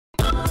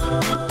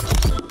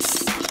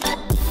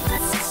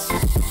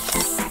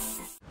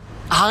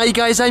Hi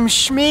guys, I'm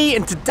Shmee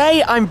and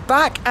today I'm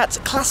back at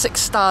Classic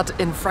Stud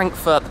in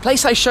Frankfurt, the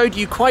place I showed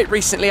you quite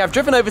recently. I've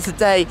driven over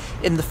today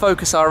in the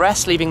Focus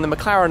RS, leaving the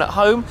McLaren at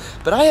home,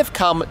 but I have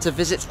come to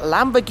visit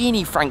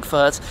Lamborghini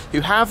Frankfurt,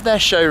 who have their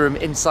showroom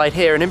inside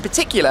here, and in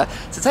particular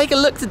to take a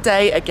look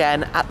today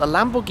again at the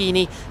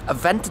Lamborghini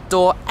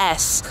Aventador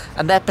S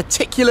and their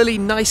particularly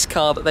nice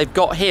car that they've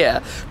got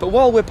here. But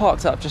while we're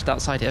parked up just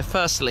outside here,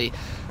 firstly,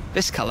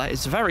 this colour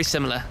is very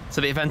similar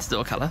to the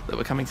Aventador colour that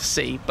we're coming to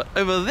see, but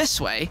over this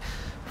way,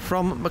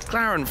 from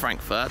McLaren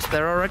Frankfurt,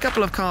 there are a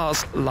couple of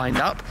cars lined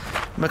up.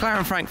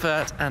 McLaren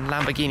Frankfurt and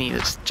Lamborghini,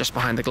 that's just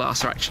behind the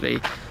glass, are actually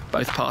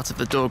both part of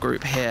the door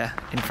group here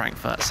in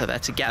Frankfurt, so they're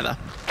together.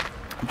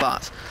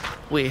 But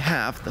we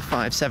have the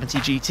 570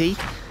 GT,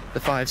 the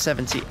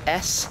 570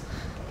 S,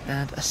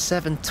 and a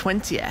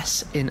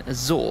 720S in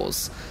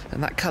Azores,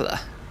 and that colour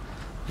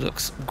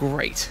looks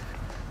great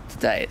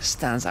today. It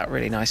stands out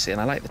really nicely,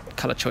 and I like the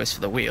colour choice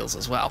for the wheels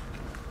as well.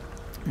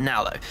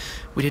 Now though,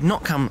 we did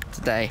not come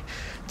today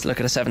to look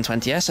at a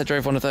 720S. I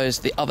drove one of those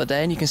the other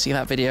day and you can see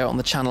that video on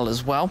the channel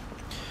as well.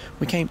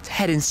 We came to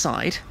head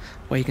inside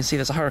where you can see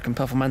there's a Huracan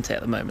Performante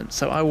at the moment,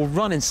 so I will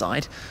run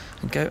inside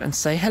and go and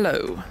say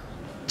hello.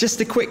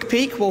 Just a quick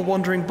peek while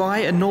wandering by,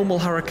 a normal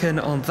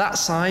Huracan on that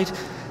side.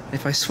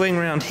 If I swing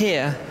around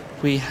here,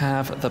 we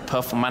have the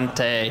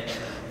Performante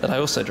that I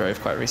also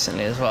drove quite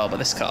recently as well, but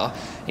this car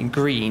in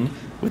green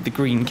with the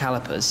green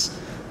calipers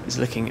is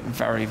looking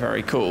very,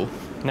 very cool.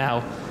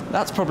 Now,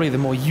 that's probably the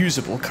more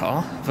usable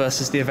car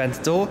versus the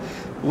Aventador.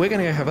 We're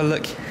going to go have a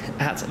look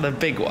at the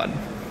big one.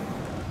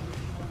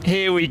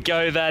 Here we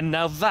go then.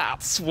 Now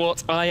that's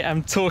what I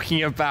am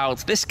talking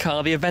about. This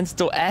car, the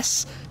Aventador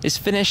S, is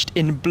finished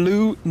in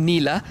blue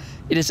Nila.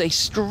 It is a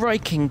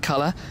striking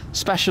colour,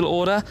 special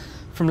order.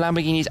 From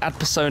Lamborghini's Ad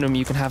Personam,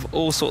 you can have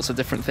all sorts of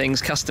different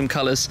things, custom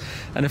colours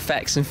and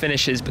effects and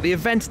finishes, but the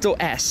Aventador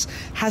S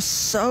has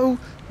so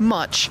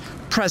much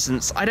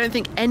presence. I don't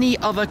think any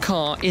other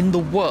car in the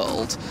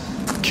world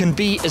can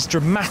be as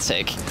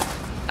dramatic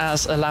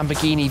as a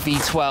Lamborghini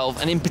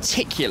V12, and in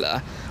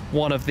particular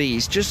one of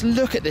these. Just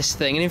look at this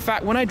thing. And in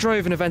fact, when I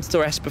drove an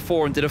Aventador S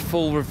before and did a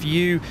full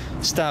review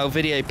style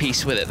video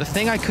piece with it, the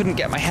thing I couldn't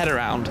get my head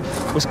around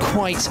was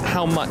quite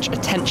how much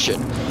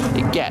attention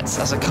it gets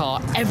as a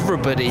car.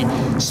 Everybody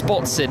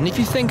spots it, and if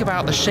you think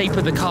about the shape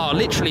of the car,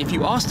 literally if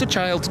you asked a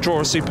child to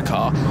draw a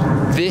supercar,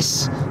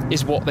 this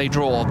is what they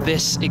draw,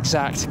 this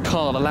exact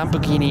car, the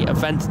Lamborghini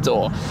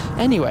Aventador.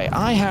 Anyway,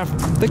 I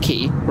have the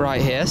key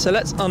right here, so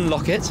let's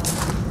unlock it,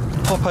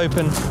 pop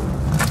open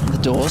the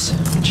doors,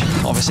 which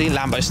obviously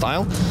Lambo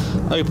style,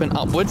 open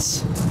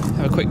upwards,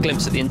 have a quick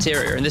glimpse at the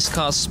interior, and this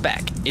car's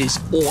spec is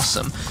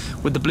awesome,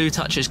 with the blue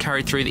touches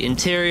carried through the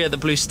interior, the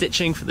blue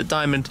stitching for the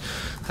diamond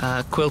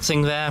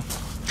quilting there.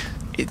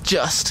 It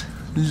just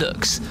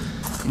looks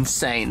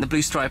insane. The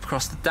blue stripe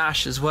across the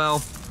dash as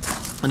well.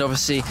 And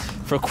obviously,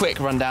 for a quick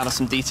rundown of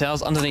some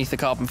details, underneath the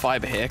carbon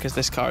fibre here, because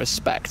this car is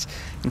spec'd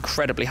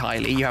incredibly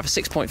highly, you have a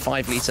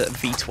 6.5 litre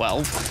V12.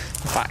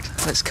 In fact,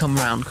 let's come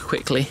round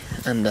quickly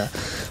and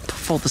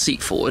fold the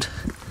seat forward,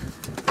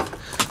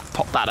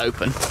 pop that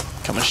open,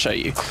 come and show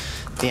you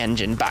the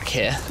engine back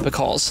here,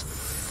 because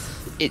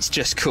it's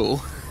just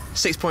cool.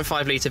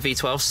 6.5 litre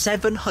V12,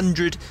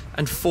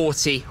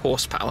 740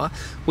 horsepower,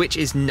 which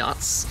is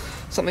nuts.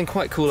 Something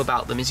quite cool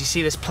about them is you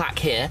see this plaque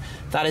here,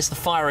 that is the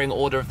firing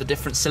order of the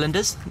different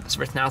cylinders. It's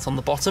written out on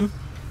the bottom.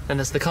 Then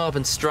there's the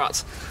carbon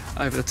strut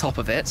over the top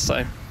of it,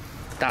 so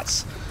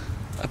that's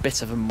a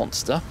bit of a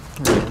monster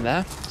right in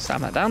there.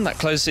 Slam that down, that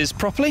closes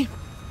properly.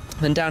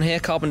 Then down here,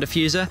 carbon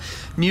diffuser,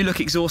 new look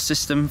exhaust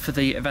system for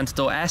the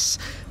Aventador S.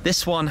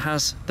 This one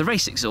has the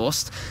race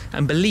exhaust,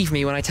 and believe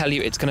me when I tell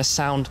you it's going to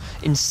sound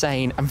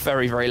insane and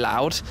very, very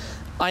loud.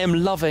 I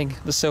am loving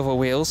the silver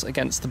wheels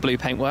against the blue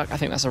paintwork. I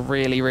think that's a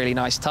really, really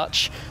nice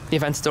touch. The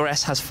Aventador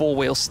S has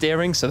four-wheel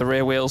steering, so the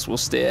rear wheels will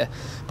steer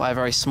by a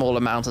very small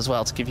amount as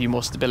well to give you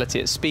more stability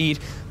at speed,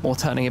 more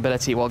turning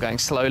ability while going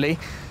slowly.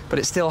 But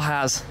it still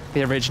has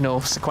the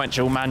original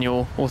sequential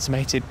manual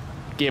automated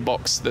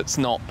gearbox that's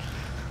not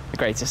the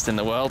greatest in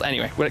the world.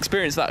 Anyway, we'll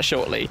experience that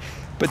shortly.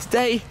 But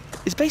today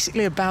is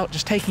basically about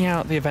just taking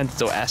out the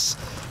Aventador S,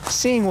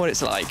 seeing what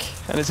it's like.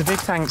 And it's a big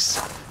thanks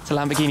to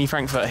Lamborghini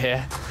Frankfurt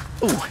here.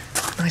 Ooh,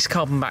 nice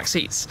carbon back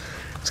seats.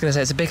 I was going to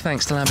say it's a big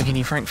thanks to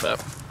Lamborghini Frankfurt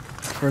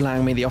for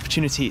allowing me the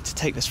opportunity to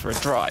take this for a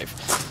drive.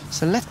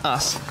 So let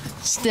us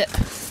step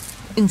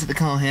into the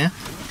car here.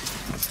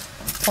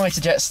 Fighter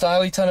jet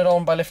style, you turn it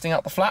on by lifting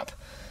up the flap.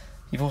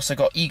 You've also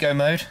got Ego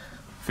mode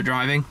for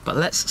driving, but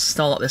let's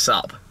start this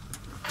up.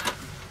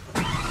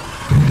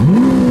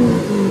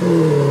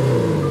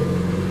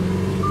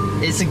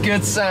 It's a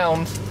good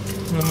sound.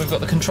 And then we've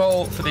got the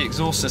control for the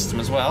exhaust system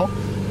as well.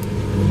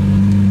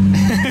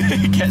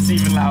 It gets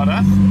even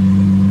louder.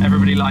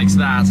 Everybody likes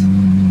that.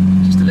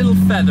 Just a little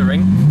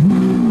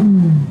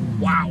feathering.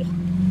 Wow.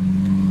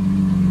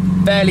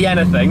 Barely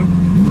anything.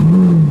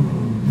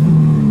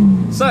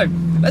 So,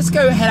 let's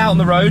go head out on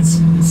the roads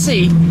and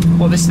see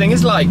what this thing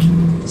is like.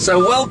 So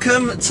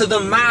welcome to the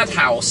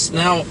madhouse.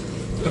 Now,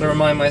 I've got to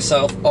remind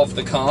myself of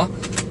the car.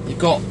 You've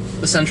got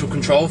the central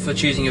control for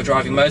choosing your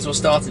driving modes. We'll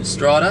start in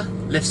Strada.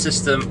 Lift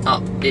system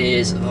up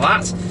is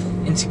that.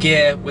 Into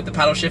gear with the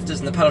paddle shifters,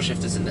 and the paddle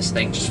shifters in this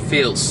thing just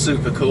feels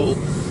super cool.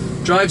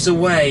 Drives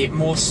away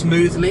more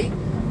smoothly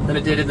than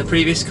it did in the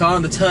previous car,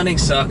 and the turning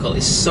circle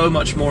is so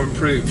much more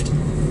improved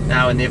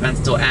now in the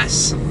Aventador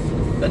S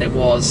than it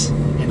was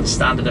in the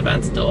standard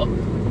Aventador.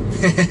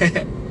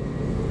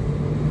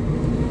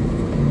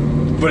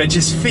 But it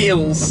just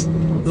feels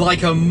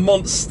like a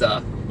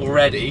monster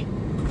already.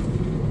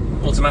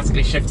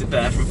 Automatically shifted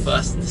there from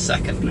first into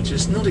second, which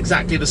is not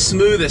exactly the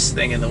smoothest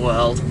thing in the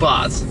world,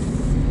 but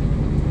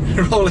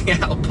rolling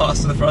out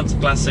past the front of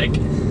Classic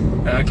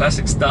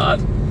Start,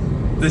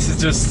 this is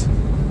just,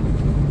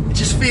 it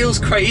just feels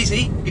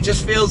crazy. It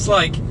just feels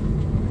like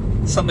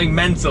something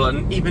mental,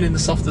 and even in the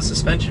softer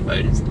suspension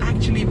mode, it's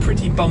actually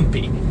pretty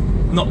bumpy.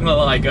 Not gonna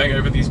lie, going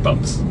over these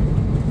bumps.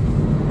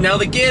 Now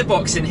the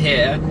gearbox in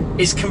here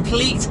is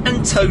complete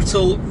and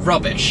total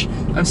rubbish.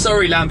 I'm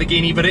sorry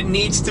Lamborghini, but it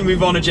needs to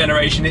move on a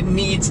generation. It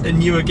needs a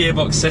newer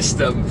gearbox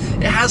system.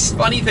 It has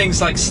funny things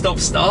like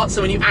stop-start,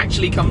 so when you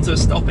actually come to a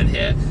stop in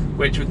here,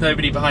 which with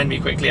nobody behind me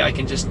quickly I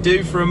can just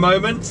do for a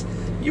moment,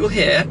 you'll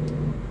hear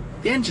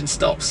the engine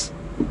stops,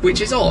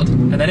 which is odd,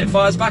 and then it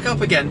fires back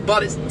up again.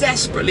 But it's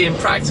desperately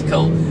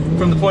impractical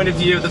from the point of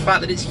view of the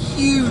fact that it's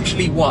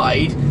hugely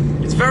wide.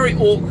 It's very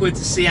awkward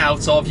to see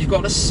out of. You've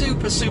got a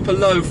super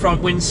low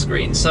front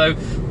windscreen, so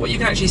what you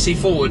can actually see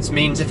forwards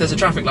means if there's a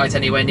traffic light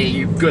anywhere near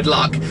you, good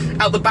luck.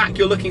 Out the back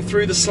you're looking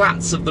through the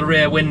slats of the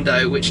rear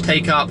window, which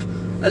take up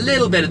a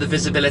little bit of the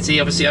visibility,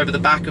 obviously over the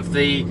back of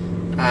the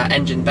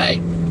engine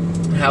bay,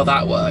 how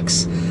that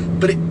works.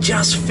 But it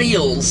just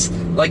feels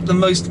like the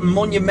most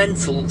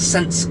monumental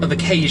sense of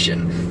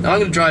occasion. Now I'm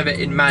going to drive it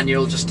in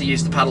manual just to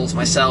use the paddles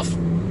myself,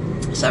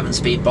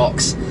 7-speed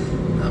box.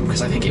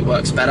 Because I think it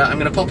works better. I'm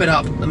going to pop it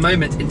up at the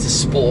moment into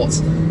sport.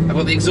 I've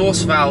got the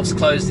exhaust valves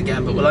closed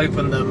again, but we'll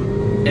open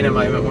them in a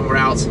moment when we're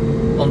out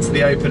onto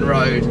the open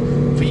road.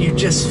 But you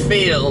just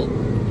feel,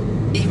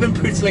 even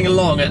pootling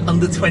along at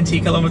under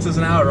 20 kilometers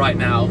an hour right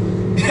now,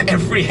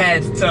 every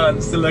head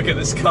turns to look at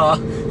this car.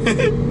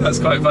 That's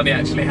quite funny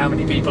actually, how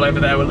many people over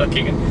there were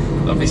looking.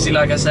 And obviously,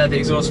 like I said, the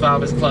exhaust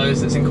valve is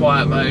closed, it's in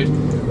quiet mode.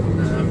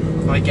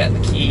 If I get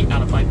the key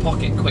out of my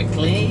pocket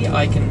quickly,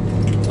 I can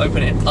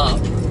open it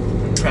up.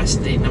 Press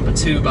the number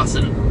 2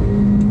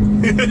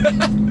 button.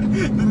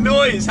 The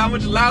noise, how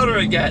much louder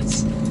it gets.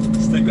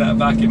 Stick that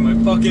back in my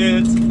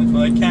pocket if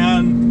I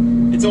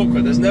can. It's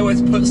awkward, there's nowhere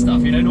to put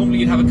stuff. You know, normally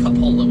you'd have a cup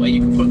holder where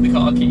you can put the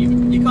car key,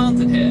 but you can't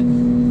in here.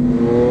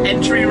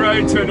 Entry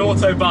road to an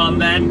Autobahn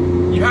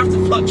then. You have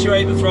to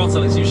fluctuate the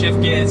throttle as you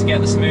shift gear to get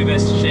the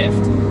smoothest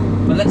shift.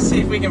 But let's see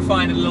if we can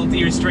find a little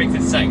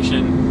de-restricted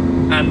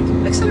section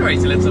and accelerate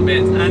a little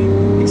bit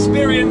and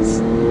experience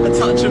a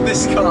touch of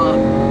this car.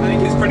 I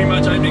think it's pretty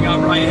much opening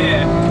up right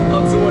here,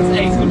 up towards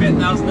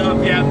 8,000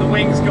 RPM, the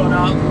wing's gone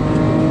up.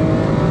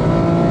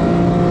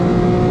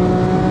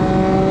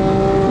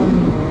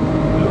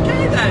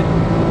 Okay then,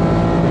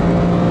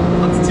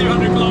 up to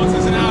 200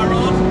 kilometers an hour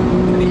on,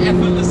 pretty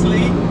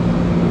effortlessly.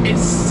 It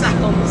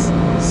sounds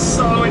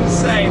so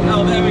insane.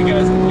 Oh, there we go,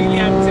 it's completely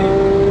empty.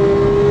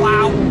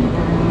 Wow.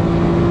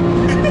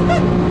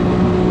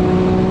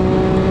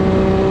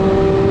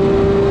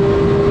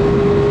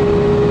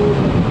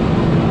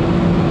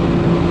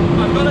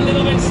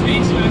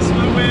 Speechless,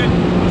 but we're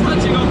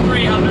touching on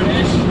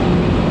 300-ish,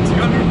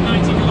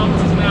 290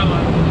 kilometers an hour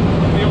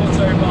on the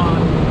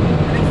Autobahn,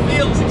 and it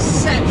feels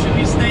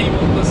exceptionally stable.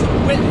 The sort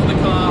of width of the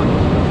car,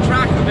 the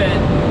track of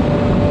it,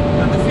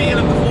 and the feel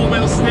of the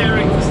four-wheel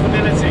steering for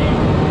stability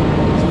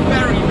is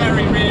very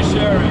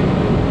reassuring.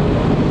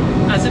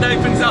 As it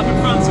opens up in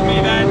front of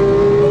me then,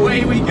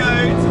 away we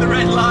go to the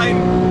red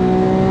line.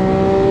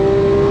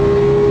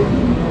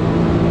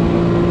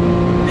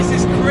 This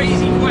is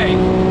crazy quick.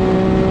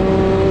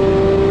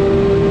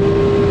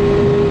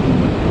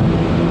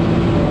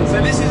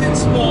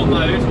 Sport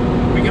mode.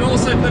 We can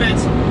also put it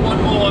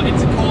one more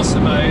into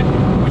Corsa mode,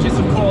 which is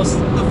of course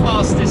the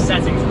fastest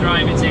setting to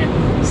drive it in.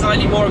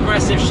 Slightly more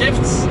aggressive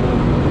shifts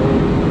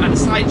and a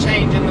slight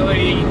change in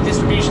the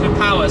distribution of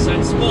power. So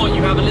in sport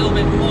you have a little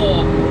bit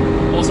more,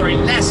 or sorry,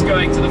 less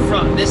going to the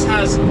front. This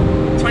has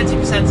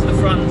 20% to the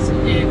front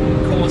in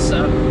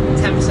Corsa,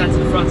 10% to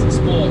the front in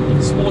sport.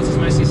 Because sport is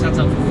mostly set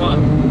up for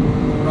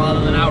fun rather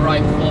than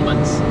outright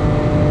performance.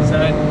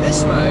 So in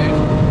this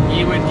mode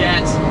you would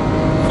get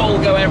full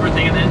go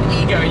everything, and then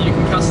ego you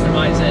can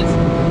customize it.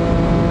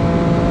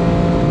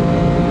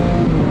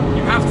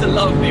 You have to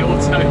love the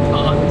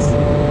Autobahns.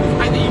 The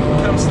fact that you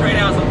can come straight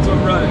out onto a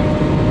road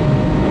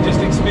and just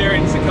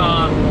experience a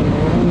car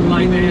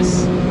like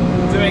this,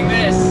 doing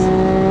this.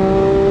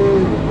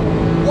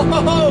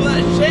 Whoa,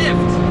 that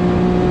shift!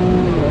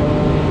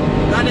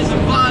 That is a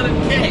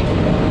violent kick.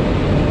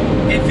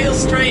 It feels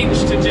strange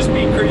to just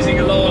be cruising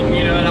along,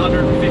 you know, at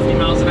 150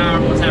 miles an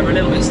hour or whatever, a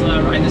little bit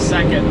slower right this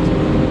second.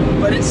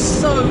 But it's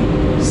so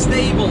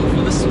stable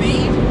for the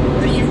speed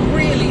that you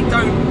really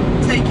don't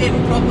take in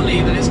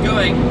properly that it's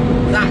going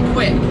that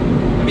quick.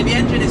 I mean,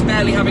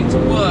 barely having to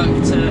work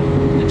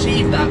to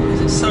achieve that because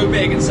it's so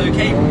big and so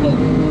capable.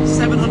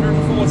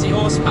 740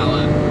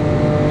 horsepower.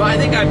 But I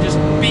think I'm just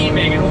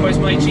beaming and almost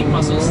my cheek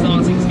muscles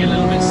starting to get a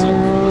little bit sore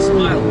from the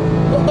smile.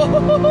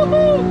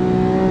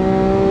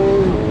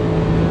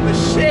 The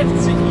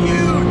shifts are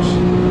huge.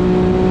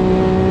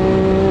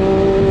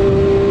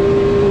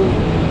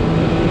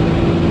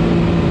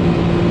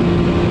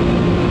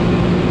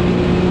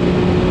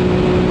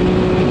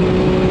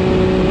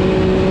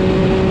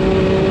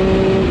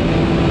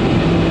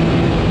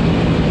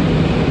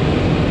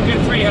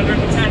 Good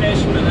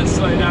 310-ish, but let's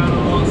slow down a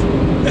lot.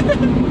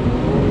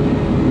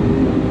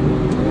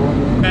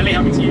 Barely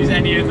having to use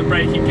any of the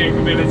braking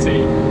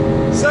capability.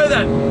 So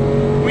then,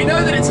 we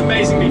know that it's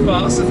amazingly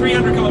fast. A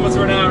 300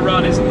 km/h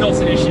run is not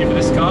an issue for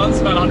this car. It's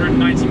about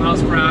 190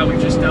 miles per hour we've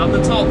just done.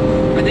 The top,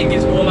 I think,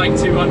 is more like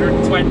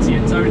 220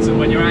 in total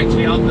when you're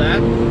actually up there.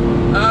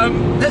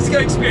 Let's go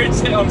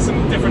experience it on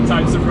some different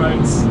types of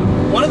roads.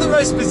 One of the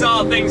most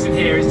bizarre things in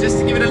here is just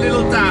to give it a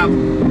little dab,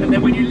 and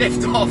then when you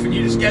lift off and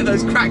you just get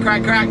those crack,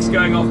 crack, cracks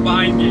going off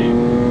behind you.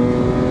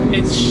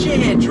 It's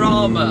sheer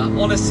drama,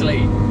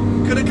 honestly.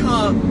 Could a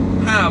car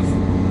have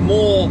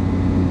more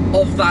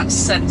of that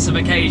sense of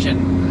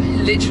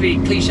occasion? Literally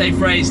cliche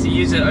phrase to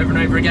use it over and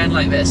over again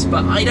like this,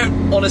 but I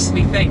don't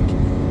honestly think,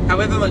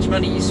 however much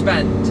money you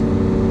spend,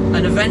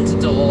 an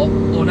Aventador,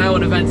 or now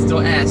an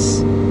Aventador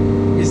S,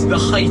 is the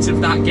height of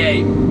that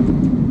game.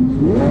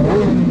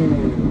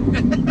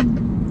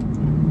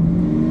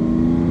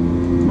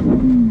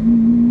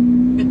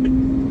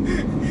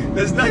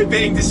 There's no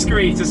being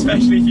discreet,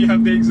 especially if you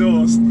have the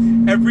exhaust.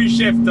 Every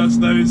shift does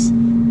those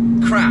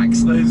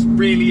cracks, those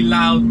really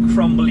loud,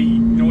 crumbly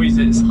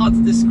noises. It's hard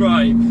to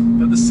describe,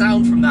 but the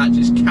sound from that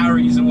just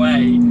carries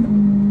away.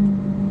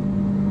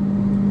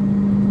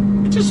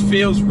 It just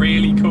feels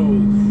really cool,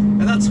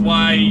 and that's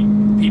why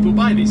people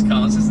buy these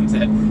cars, isn't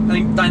it? I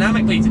think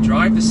dynamically to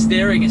drive, the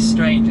steering is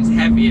strange, it's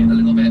heavy and a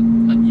little bit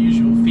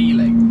unusual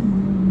feeling.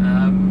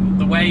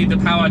 The way the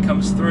power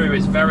comes through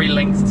is very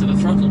linked to the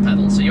throttle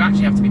pedal, so you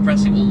actually have to be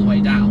pressing all the way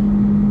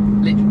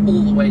down, literally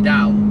all the way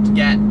down to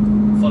get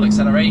full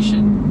acceleration.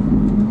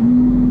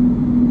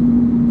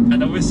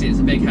 And obviously it's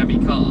a big heavy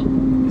car.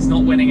 It's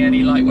not winning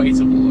any lightweight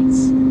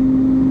awards,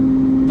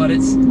 but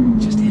it's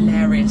just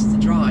hilarious to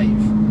drive.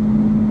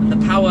 And the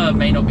power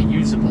may not be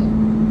usable,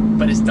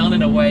 but it's done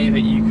in a way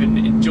that you can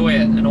enjoy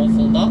it an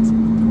awful lot.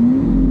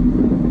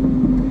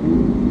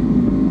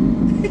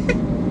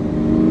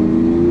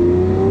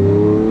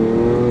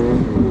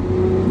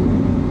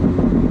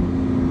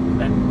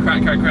 Then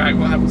crack, crack, crack,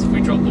 what happens if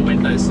we drop the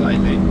window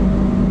slightly?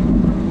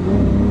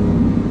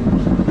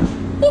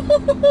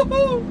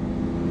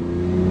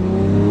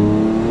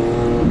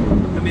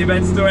 And the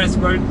Aventador S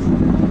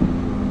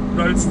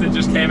Roadster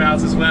just came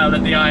out as well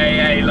at the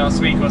IAA last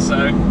week or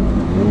so.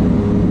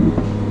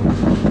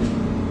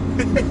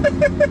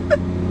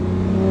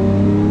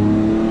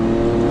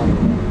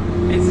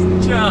 It's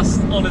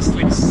just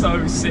honestly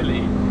so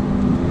silly.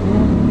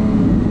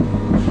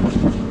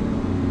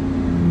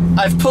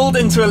 I've pulled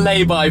into a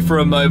lay-by for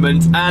a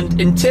moment, and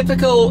in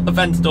typical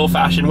Aventador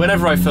fashion,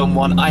 whenever I film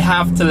one, I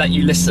have to let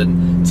you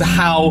listen to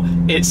how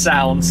it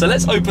sounds. So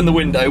let's open the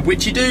window,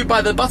 which you do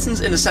by the buttons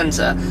in the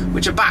centre,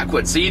 which are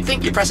backwards. So you'd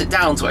think you press it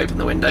down to open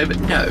the window, but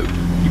no,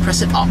 you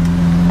press it up,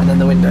 and then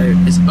the window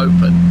is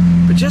open.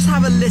 But just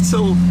have a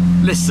little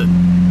listen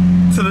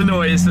to the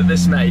noise that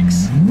this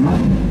makes.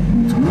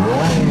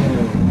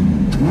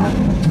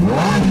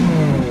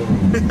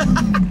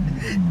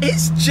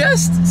 It's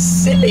just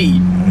silly.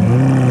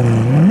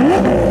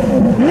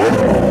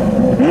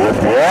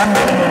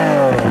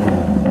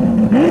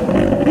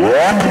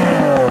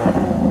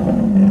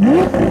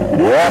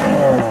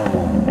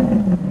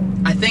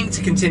 I think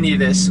to continue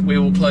this, we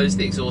will close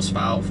the exhaust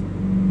valve.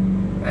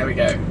 There we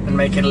go, and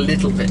make it a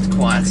little bit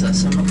quieter,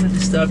 so I'm not going to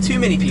disturb too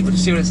many people.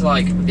 Just see what it's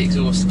like with the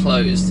exhaust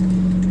closed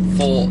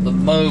for the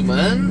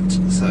moment.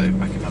 So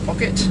back in my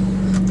pocket,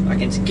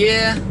 back into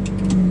gear,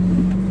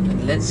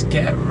 and let's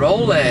get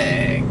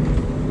rolling.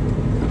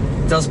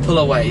 It does pull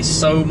away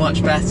so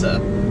much better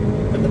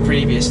than the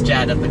previous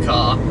gen of the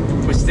car.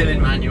 We're still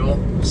in manual,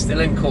 still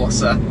in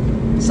Corsa,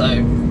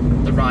 so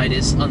the ride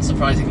is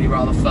unsurprisingly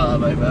rather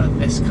firm over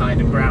this kind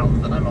of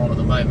ground that I'm on at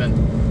the moment.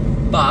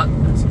 But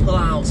let's pull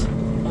out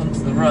onto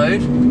the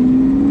road.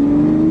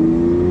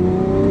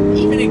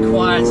 Even in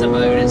quieter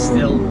mode, it's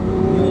still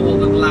more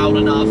than loud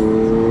enough.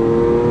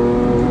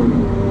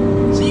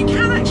 So you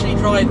can actually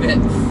drive it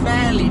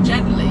fairly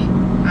gently,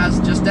 as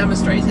just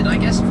demonstrated. I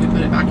guess if we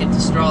put it back into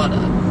Strada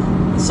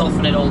and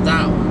soften it all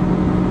down,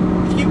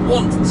 if you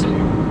want to,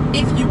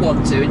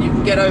 and you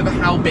can get over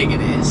how big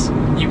it is,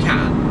 you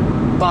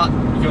can, but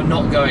you're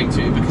not going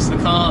to, because the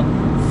car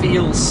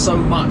feels so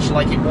much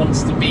like it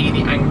wants to be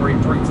the angry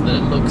brute that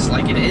it looks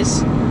like it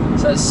is.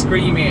 So it's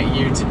screaming at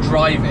you to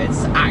drive it,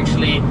 to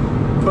actually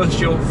push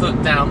your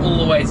foot down all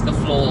the way to the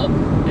floor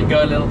and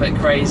go a little bit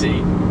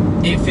crazy.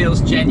 It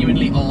feels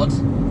genuinely odd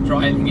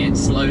driving it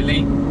slowly.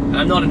 And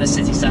I'm not in a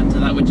city centre,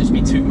 that would just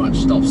be too much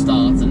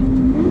stop-start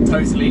and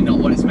totally not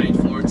what it's made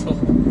for at all.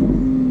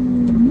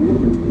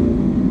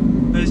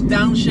 Those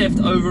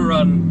downshift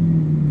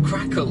overrun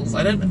crackles.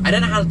 I don't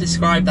know how to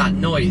describe that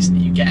noise that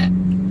you get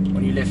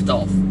when you lift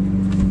off.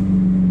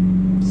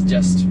 It's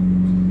just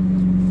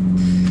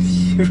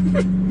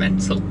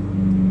mental.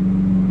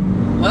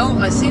 Well,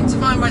 I seem to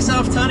find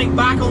myself turning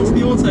back onto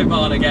the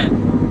Autobahn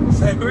again.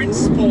 So we're in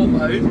sport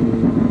mode.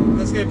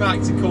 Let's go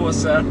back to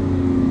Corsa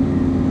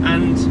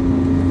and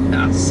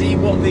see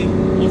what the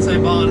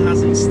Autobahn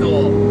has in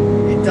store.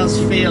 It does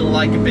feel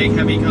like a big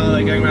heavy car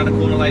though, going around a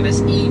corner like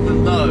this,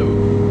 even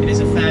though it is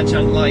a fair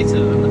chunk lighter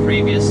than the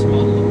previous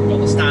model, well,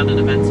 the standard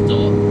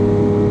Aventador.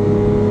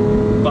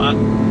 But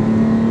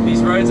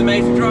these roads are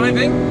made for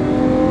driving,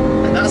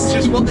 and that's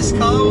just what this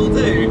car will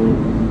do.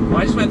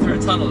 I just went through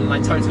a tunnel and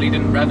I totally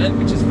didn't rev it,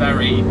 which is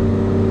very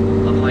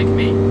unlike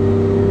me.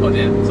 Oh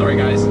dear, sorry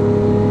guys.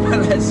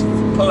 Let's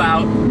pull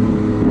out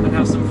and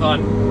have some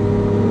fun.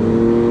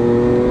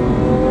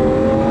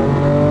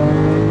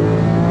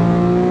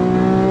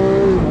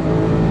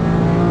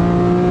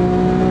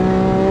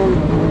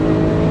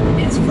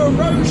 It's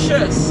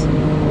ferocious.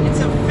 It's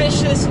a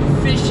vicious,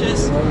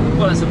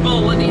 well, it's a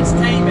bull that needs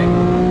taming.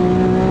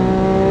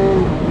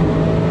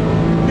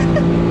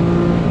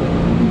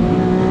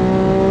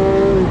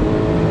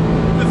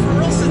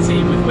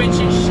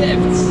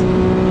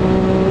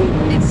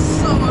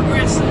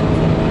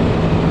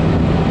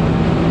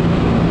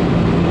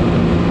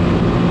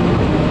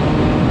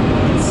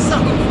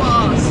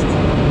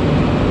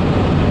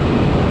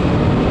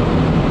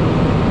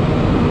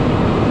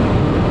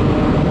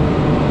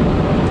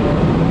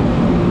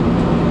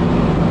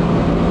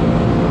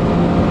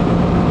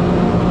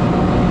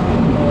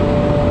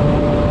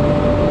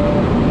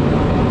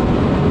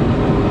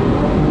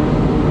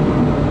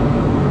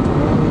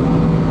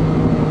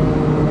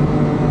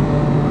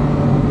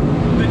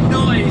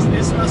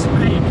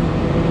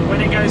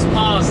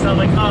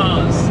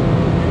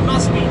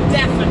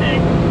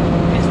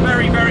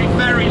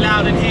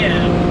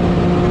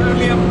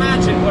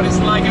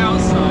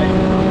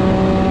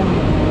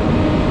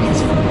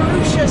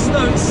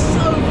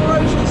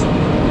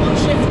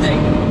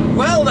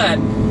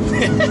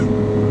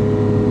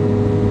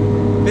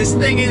 This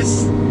thing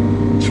is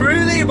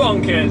truly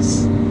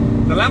bonkers.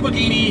 The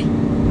Lamborghini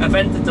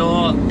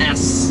Aventador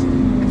S.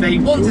 If they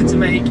wanted to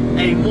make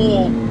a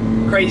more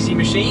crazy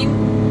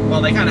machine,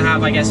 well, they kind of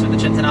have, I guess, with the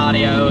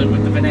Centenario and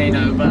with the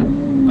Veneno, but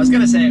I was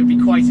going to say it would be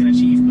quite an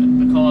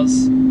achievement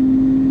because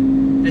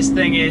this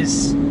thing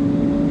is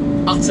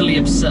utterly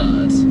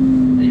absurd.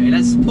 Anyway,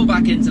 let's pull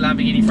back into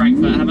Lamborghini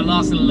Frankfurt and have a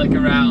last little look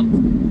around.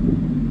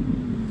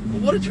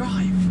 But what a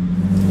drive.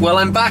 Well,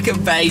 I'm back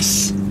at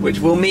base, which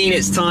will mean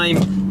it's time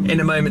in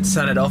a moment to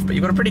turn it off, but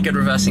you've got a pretty good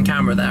reversing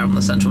camera there on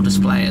the central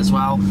display as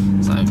well.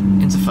 So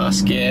into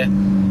first gear,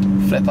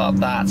 flip up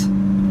that,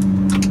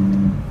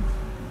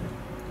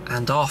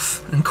 and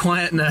off, and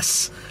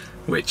quietness,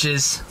 which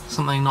is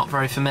something not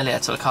very familiar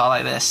to a car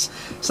like this.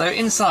 So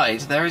inside,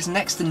 there is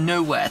next to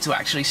nowhere to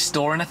actually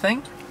store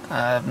anything. You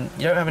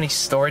don't have any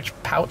storage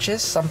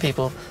pouches. Some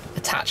people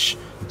attach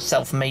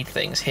self-made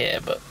things here,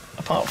 but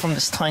apart from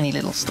this tiny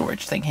little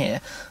storage thing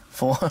here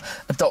for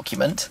a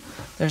document,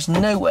 there's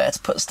nowhere to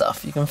put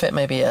stuff. You can fit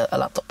maybe a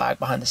laptop bag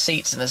behind the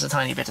seats, and there's a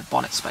tiny bit of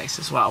bonnet space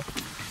as well.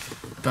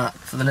 But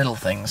for the little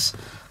things,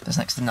 there's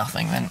next to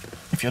nothing. Then,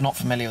 if you're not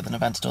familiar with an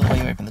Aventador, the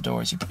way you open the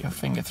door is you put your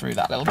finger through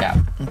that little gap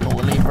and pull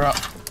the lever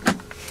up,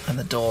 and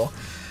the door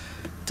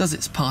does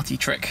its party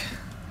trick,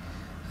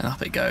 and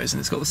up it goes. And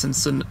it's got the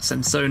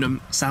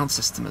Sensonum sound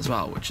system as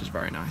well, which is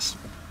very nice.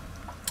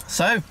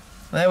 So,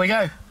 there we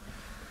go.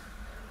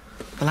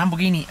 The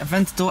Lamborghini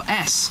Aventador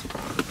S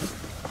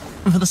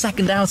for the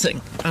second outing,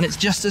 and it's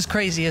just as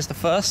crazy as the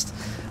first,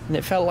 and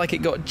it felt like it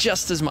got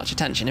just as much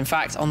attention. In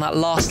fact, on that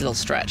last little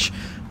stretch,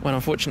 when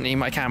unfortunately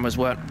my cameras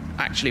weren't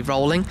actually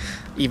rolling,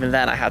 even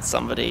then I had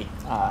somebody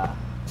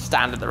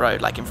stand in the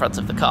road, like in front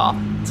of the car,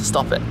 to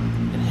stop it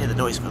and hear the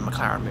noise of a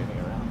McLaren moving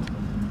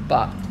around.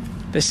 But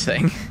this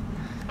thing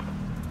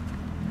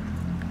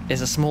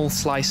is a small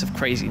slice of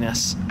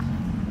craziness.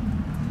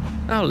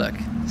 Oh look,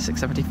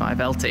 675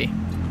 LT.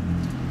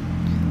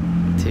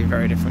 Two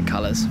very different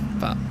colours,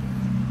 but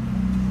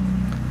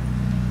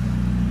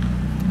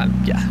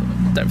and yeah,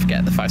 don't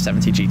forget the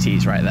 570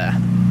 GTs right there.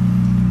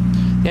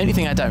 The only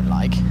thing I don't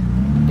like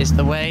is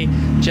the way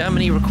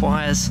Germany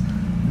requires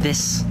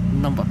this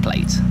number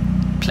plate,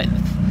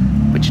 plinth,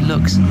 which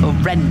looks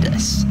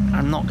horrendous.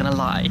 I'm not gonna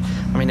lie.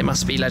 I mean, it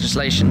must be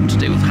legislation to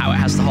do with how it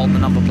has to hold the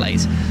number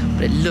plate,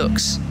 but it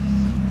looks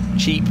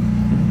cheap,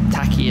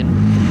 tacky and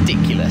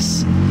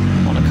ridiculous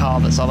on a car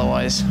that's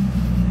otherwise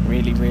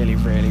really, really,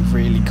 really,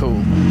 really cool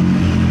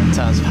in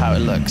terms of how it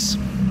looks.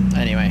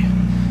 Anyway,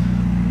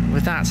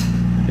 with that,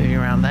 moving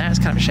around there, it's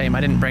kind of a shame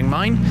I didn't bring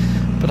mine,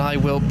 but I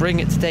will bring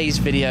today's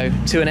video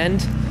to an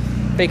end.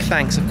 Big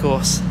thanks, of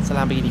course, to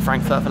Lamborghini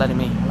Frankfurt for lending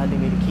me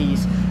the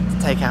keys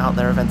to take out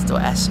their Aventador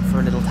S for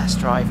a little test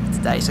drive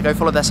today. So go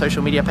follow their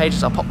social media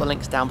pages, I'll pop the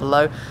links down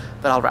below,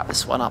 but I'll wrap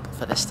this one up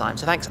for this time.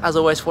 So thanks as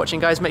always for watching,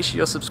 guys. Make sure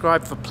you're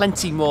subscribed for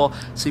plenty more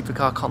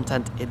supercar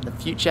content in the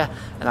future,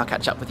 and I'll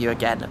catch up with you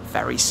again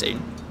very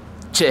soon.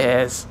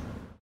 Cheers!